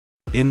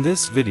In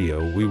this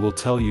video we will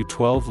tell you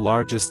 12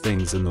 largest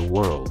things in the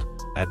world.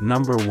 At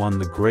number 1,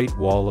 the Great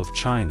Wall of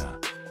China.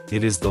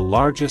 It is the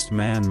largest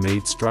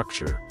man-made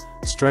structure,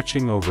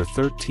 stretching over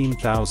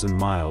 13,000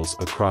 miles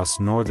across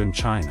northern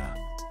China.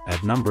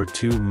 At number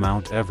 2,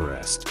 Mount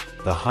Everest,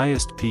 the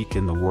highest peak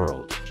in the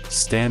world,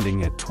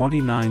 standing at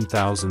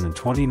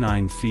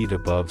 29,029 feet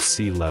above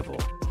sea level.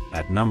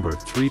 At number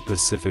 3,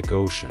 Pacific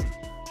Ocean,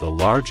 the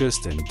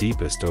largest and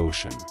deepest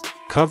ocean,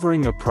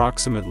 covering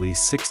approximately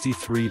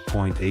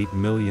 63.8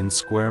 million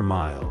square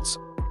miles.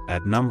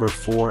 At number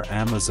 4,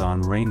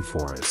 Amazon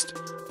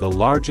rainforest, the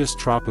largest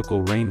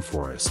tropical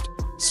rainforest,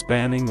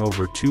 spanning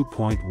over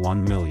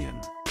 2.1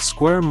 million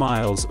square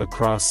miles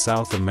across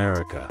South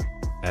America.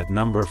 At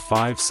number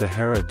 5,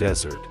 Sahara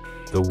Desert,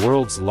 the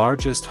world's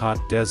largest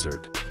hot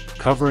desert,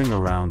 covering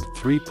around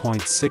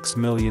 3.6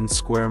 million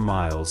square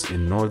miles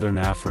in northern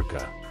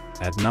Africa.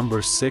 At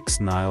number 6,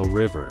 Nile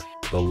River,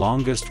 the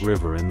longest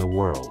river in the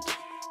world,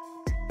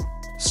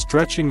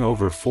 stretching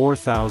over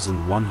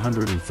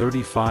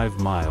 4,135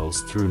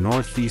 miles through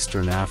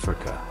northeastern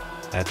Africa.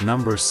 At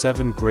number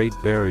 7, Great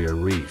Barrier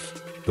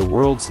Reef, the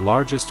world's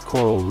largest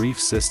coral reef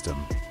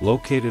system,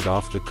 located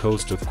off the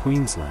coast of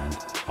Queensland,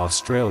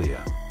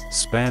 Australia,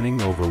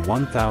 spanning over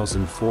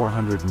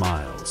 1,400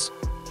 miles.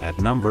 At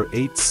number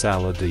 8,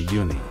 Sala de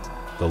Uyuni,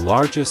 the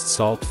largest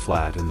salt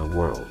flat in the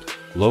world,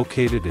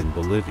 located in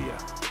Bolivia,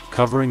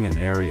 covering an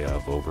area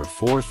of over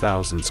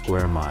 4,000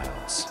 square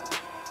miles.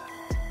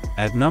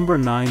 At number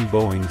 9,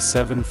 Boeing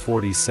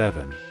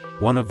 747,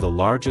 one of the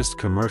largest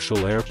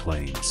commercial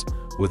airplanes,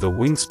 with a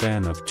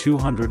wingspan of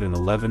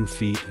 211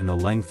 feet and a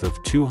length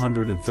of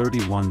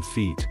 231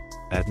 feet.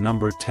 At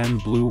number 10,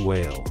 Blue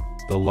Whale,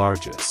 the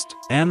largest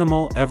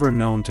animal ever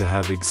known to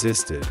have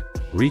existed,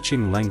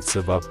 reaching lengths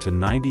of up to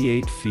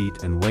 98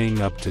 feet and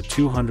weighing up to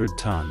 200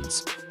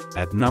 tons.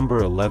 At number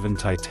 11,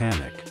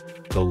 Titanic,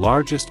 the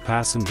largest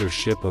passenger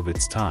ship of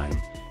its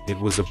time. It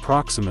was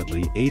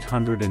approximately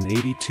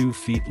 882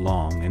 feet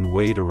long and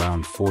weighed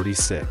around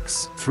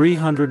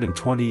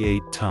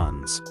 328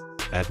 tons.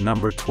 At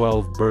number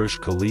 12,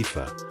 Burj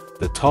Khalifa,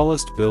 the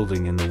tallest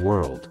building in the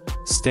world,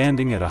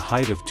 standing at a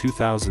height of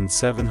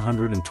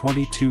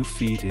 2,722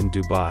 feet in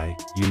Dubai,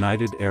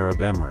 United Arab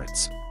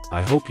Emirates.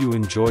 I hope you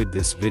enjoyed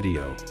this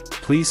video.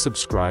 Please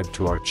subscribe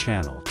to our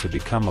channel to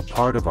become a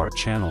part of our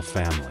channel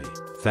family.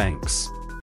 Thanks.